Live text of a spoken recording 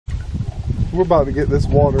We're about to get this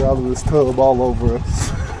water out of this tub all over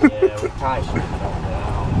us. Yeah, we probably should have dumped it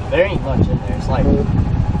out. There ain't much in there. It's like an inch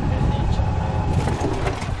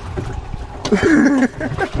and a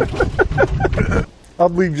half. I'll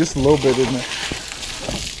leave just a little bit in there.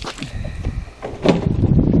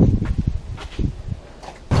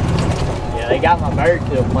 Yeah, they got my bird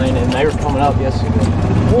field planted and they were coming up yesterday.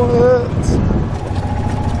 What?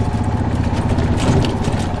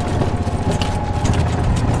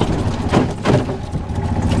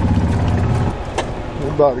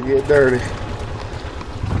 We're about to get dirty.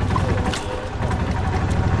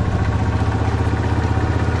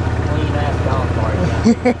 Clean ass dog park.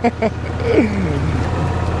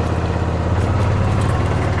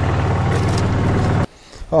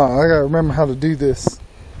 Alright, I gotta remember how to do this.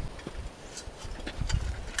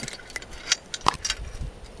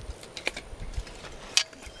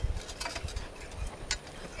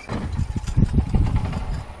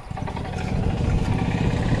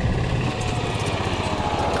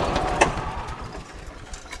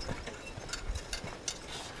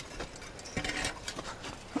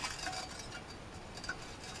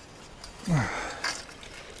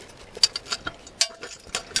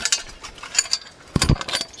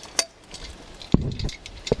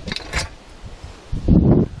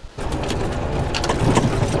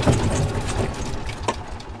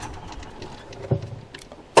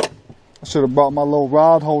 Should have brought my little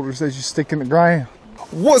rod holders that you stick in the ground.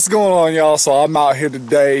 What's going on, y'all? So I'm out here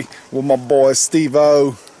today with my boy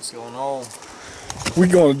Steve-O. What's going on? We're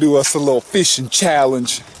gonna do us a little fishing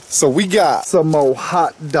challenge. So we got some old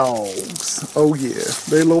hot dogs. Oh yeah,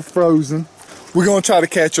 they're a little frozen. We're gonna try to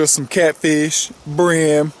catch us some catfish,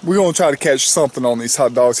 brim. We're gonna try to catch something on these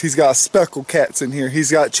hot dogs. He's got speckled cats in here.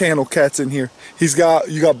 He's got channel cats in here. You got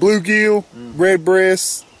bluegill, red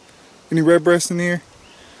breast. Any red breast in here?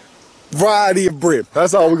 Variety of brim.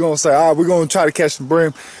 That's all we're gonna say. All right, we're gonna try to catch some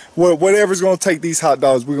brim. Whatever's gonna take these hot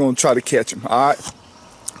dogs, we're gonna try to catch them. All right.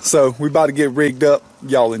 So we about to get rigged up.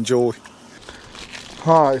 Y'all enjoy.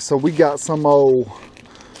 All right. So we got some old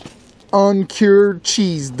uncured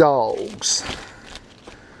cheese dogs.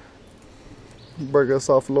 Break us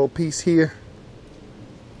off a little piece here.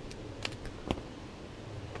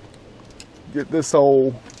 Get this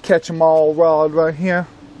old catch 'em all rod right here.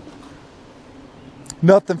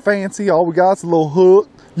 Nothing fancy, all we got is a little hook.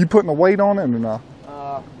 You putting a weight on it or not?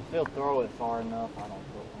 If he'll throw it far enough, I don't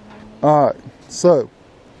put one in. Alright, so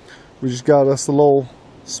we just got us a little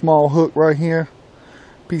small hook right here.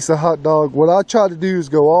 Piece of hot dog. What I try to do is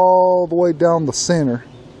go all the way down the center.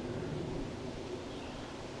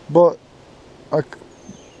 But I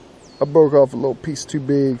broke off a little piece too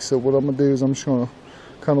big, so what I'm going to do is I'm just going to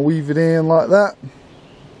kind of weave it in like that.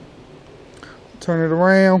 Turn it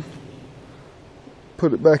around.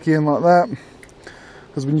 Put it back in like that,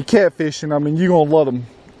 because when you're catfishing, I mean, you're gonna let them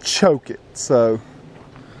choke it. So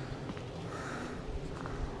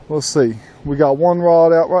let's see, we got one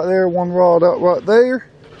rod out right there, one rod out right there.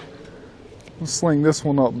 Let's sling this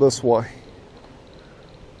one up this way.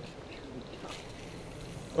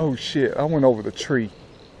 Oh shit, I went over the tree.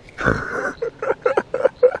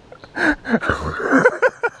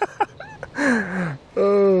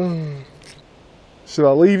 Should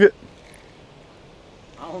I leave it?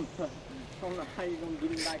 I don't know how you're going to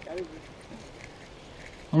get him back over.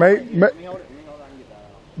 Let me hold it. Let me hold it. I can get that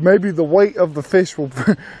out. Maybe the weight of the fish will...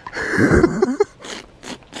 I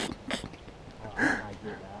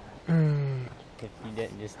get that. If you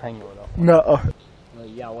didn't just tangle it up. No. Well,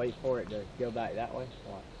 you got to wait for it to go back that way.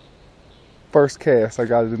 What? First cast, I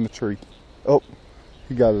got it in the tree. Oh,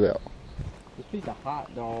 he got it out. This piece of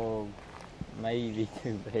hot dog may be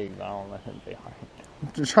too big, but I don't know if it'll be hard.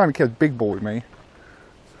 I'm just trying to catch big boy, man.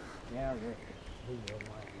 Yeah,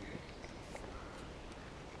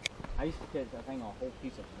 I used to catch that thing on a whole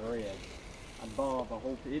piece of bread. Above a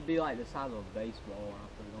whole piece. It'd be like the size of a baseball when I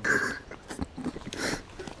put it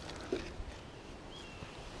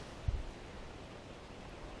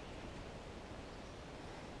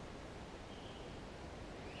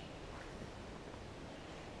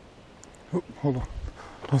on. Oh, hold on.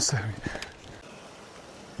 Don't say me.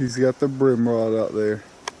 He's got the brim rod out there.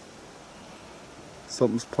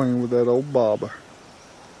 Something's playing with that old bobber.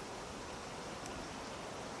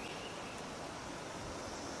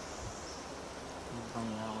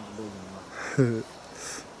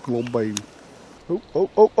 Little baby. Oh, oh,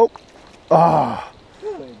 oh, oh. Ah.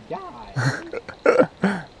 Good guy.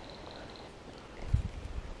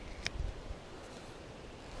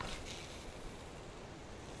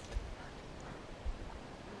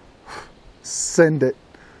 Send it.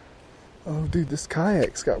 Oh, dude, this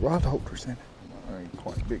kayak's got rod holders in it. I ain't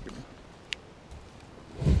quite big enough.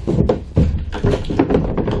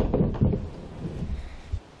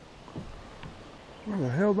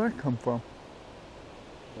 come from?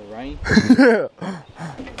 The rain? Yeah.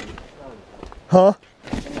 Huh?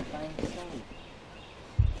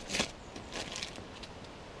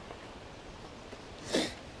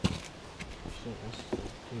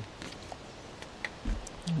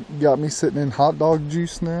 Got me sitting in hot dog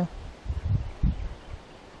juice now.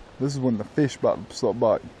 This is when the fish about to start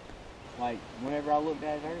biting. Like, whenever I looked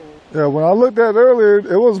at it earlier. Yeah, when I looked at it earlier,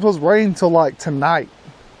 it wasn't supposed to rain till like tonight.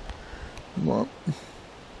 Well,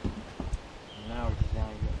 now we're just down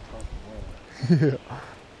here getting fucking wet. yeah.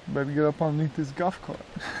 Better get up underneath this golf cart.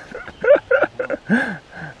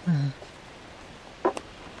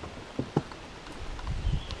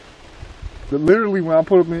 But literally, when I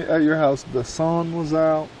put up at your house, the sun was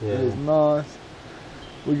out. Yeah. It was nice.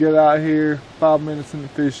 We get out here, 5 minutes into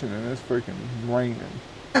fishing, and it's freaking raining.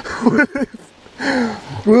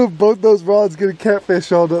 Well, both those rods get a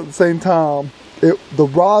catfish on at the same time. The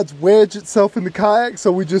rods wedge itself in the kayak,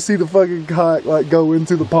 so we just see the fucking kayak like go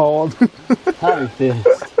into the pond. Happy fish.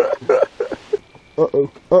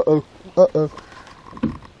 Uh-oh, uh-oh, uh-oh.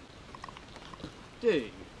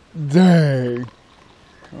 Dude. Dang.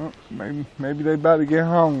 Well, maybe they about to get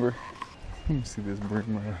hungry. Let me see this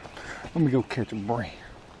brim right. Let me go catch a brim.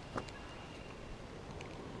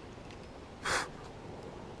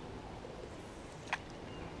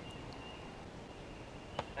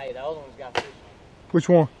 Hey, the other one's got fish on it. Which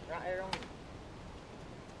one? Right here on it.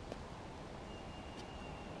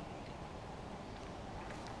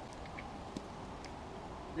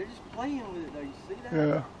 They're just playing with it though, you see that?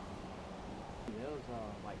 Yeah. There was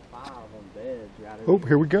like 5 on beds right Oh, over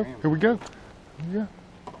here we go. Here we go. Yeah.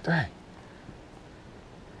 Dang.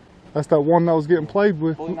 That's that one that was getting played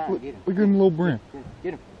with. Pull him out and get him. Look at him, little brim.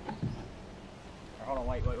 Get him. Hold on,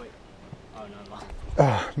 wait. Oh, no.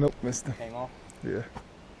 Ah, nope, missed him. Came off. Yeah. You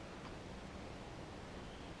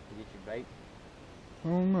get your bait. I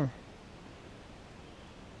don't know.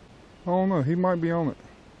 I don't know. He might be on it.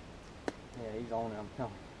 Yeah, he's on it, I'm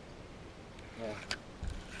telling you. Yeah.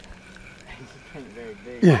 He's very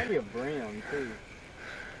big. Yeah. Might be a brim, too.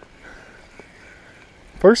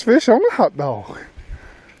 First fish on the hot dog.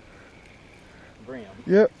 Brim.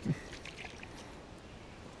 Yep.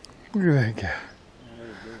 Look at that guy.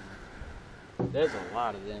 There's a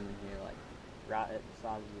lot of them in here, like right at the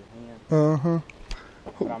size of your hand. Uh-huh.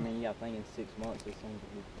 But I mean, you gotta think in 6 months this thing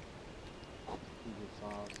could be good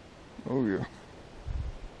size. Oh, yeah.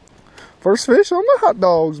 First fish on the hot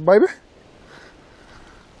dogs, baby.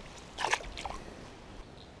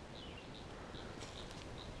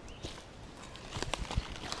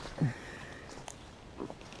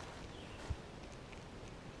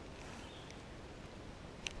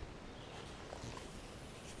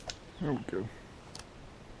 There we go.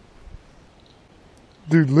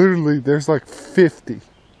 Dude, literally, there's like 50.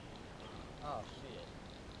 Oh shit.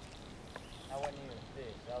 That wasn't even a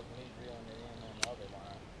fish. That was me drilling it in on the other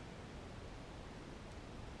line.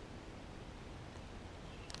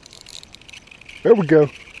 There we go.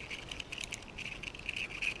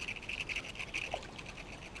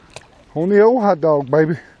 On the old hot dog,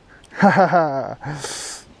 baby. Ha ha ha.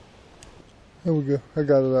 There we go. I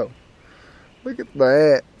got it out. Look at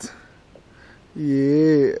that.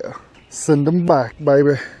 Yeah. Send them back,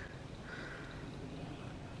 baby.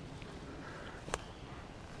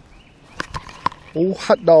 Old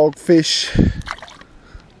hot dog fish.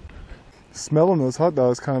 Smelling those hot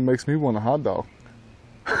dogs kind of makes me want a hot dog.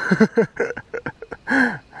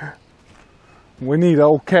 We need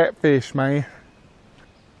old catfish, man.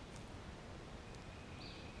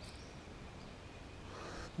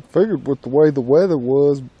 I figured with the way the weather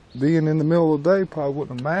was, being in the middle of the day probably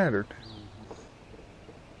wouldn't have mattered.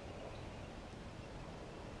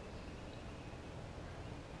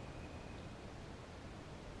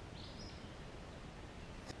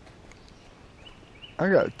 I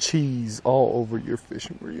got cheese all over your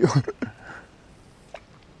fishing reel.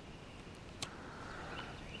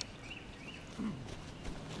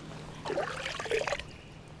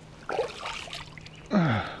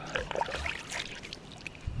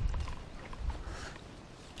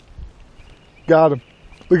 Got him.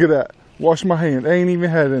 Look at that. Wash my hand. Ain't even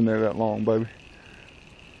had it in there that long, baby.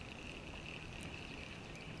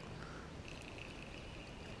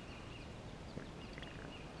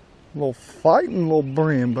 A little fighting little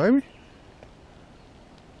brim, baby.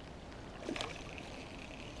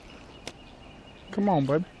 Come on,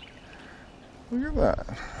 baby. Look at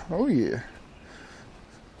that. Oh, yeah.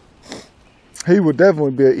 He would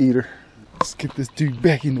definitely be an eater. Let's get this dude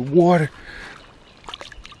back in the water.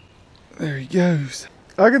 There he goes.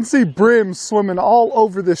 I can see brims swimming all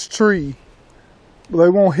over this tree, but they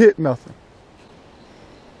won't hit nothing.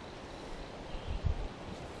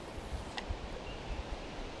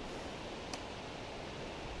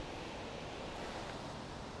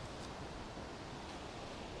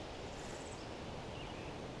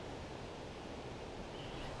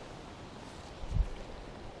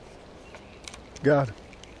 Got him.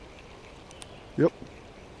 Yep.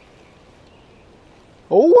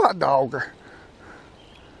 Old hot dogger.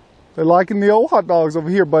 They're liking the old hot dogs over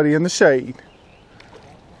here, buddy, in the shade.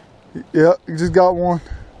 Yep, you just got one.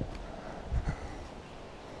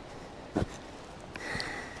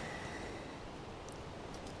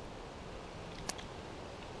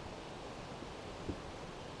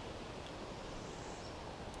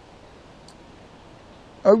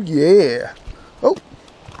 Oh yeah. Oh.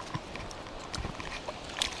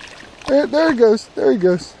 There he goes. There he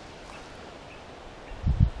goes.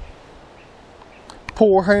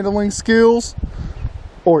 Poor handling skills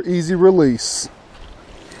or easy release.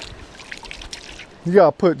 You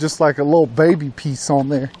gotta put just like a little baby piece on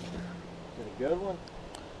there. Is it a good one?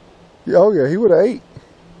 Yeah, oh yeah, he would have ate.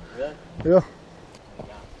 Really?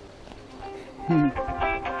 Yeah.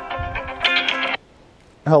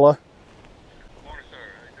 Hello.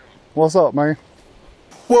 What's up, man?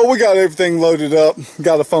 Well, we got everything loaded up.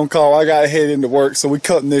 Got a phone call. I got to head into work, so we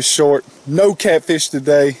cutting this short. No catfish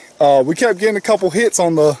today. We kept getting a couple hits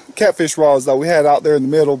on the catfish rods that we had out there in the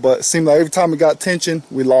middle, but it seemed like every time we got tension,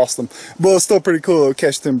 we lost them. But it's still pretty cool to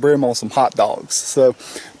catch them brim on some hot dogs. So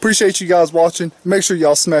appreciate you guys watching. Make sure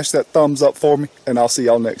y'all smash that thumbs up for me, and I'll see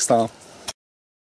y'all next time.